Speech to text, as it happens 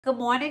Good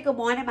morning,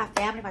 my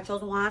family, my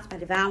chosen ones, my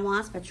divine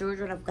ones, my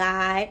children of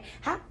God.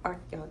 How are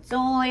y'all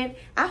doing?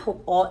 I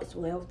hope all is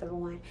well with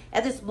everyone.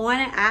 And this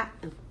morning, I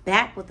am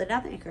back with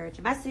another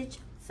encouraging message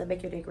to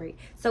make your day great.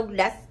 So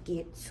let's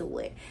get to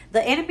it.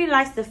 The enemy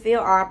likes to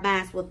fill our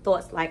minds with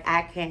thoughts like,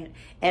 I can't,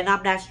 and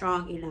I'm not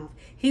strong enough.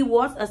 He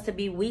wants us to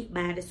be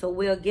weak-minded, so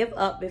we'll give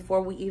up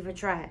before we even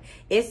try.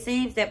 It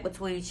seems that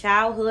between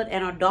childhood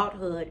and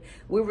adulthood,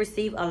 we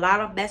receive a lot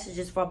of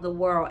messages from the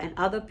world and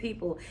other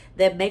people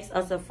that makes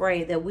us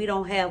afraid that we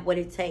don't have what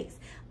it takes.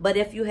 But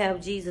if you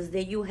have Jesus,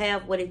 then you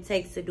have what it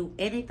takes to do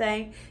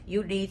anything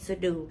you need to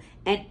do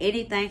and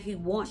anything he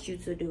wants you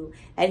to do.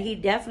 And he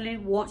definitely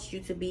wants you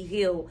to be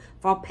healed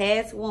from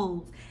past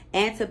wounds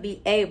and to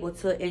be able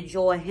to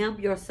enjoy him,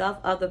 yourself,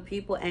 other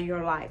people, and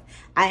your life.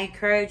 I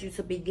encourage you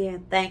to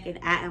begin thinking,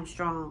 I am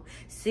strong.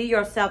 See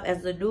yourself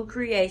as the new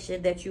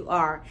creation that you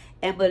are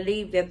and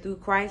believe that through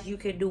Christ you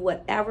can do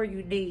whatever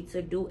you need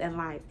to do in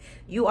life.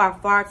 You are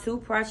far too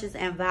precious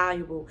and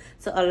valuable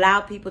to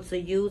allow people to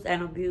use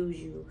and abuse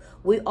you.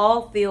 We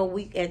all feel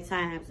weak at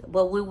times,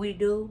 but when we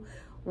do,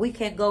 we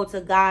can go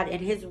to God in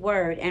his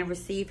word and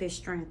receive his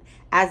strength.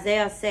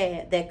 Isaiah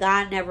said that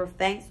God never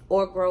faints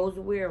or grows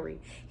weary.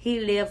 He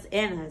lives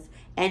in us,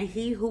 and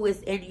he who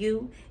is in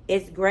you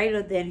is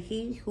greater than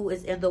he who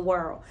is in the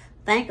world.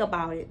 Think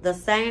about it. The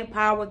same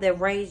power that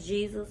raised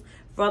Jesus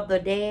from the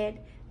dead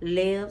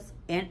lives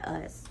in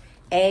us.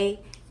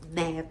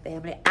 Amen,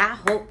 family. I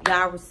hope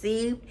y'all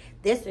received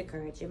this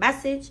encouraging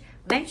message.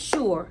 Make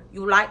sure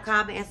you like,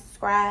 comment, and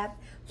subscribe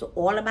to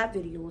all of my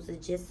videos,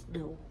 and just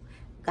know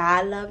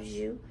God loves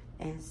you,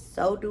 and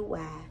so do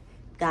I.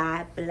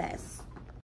 God bless.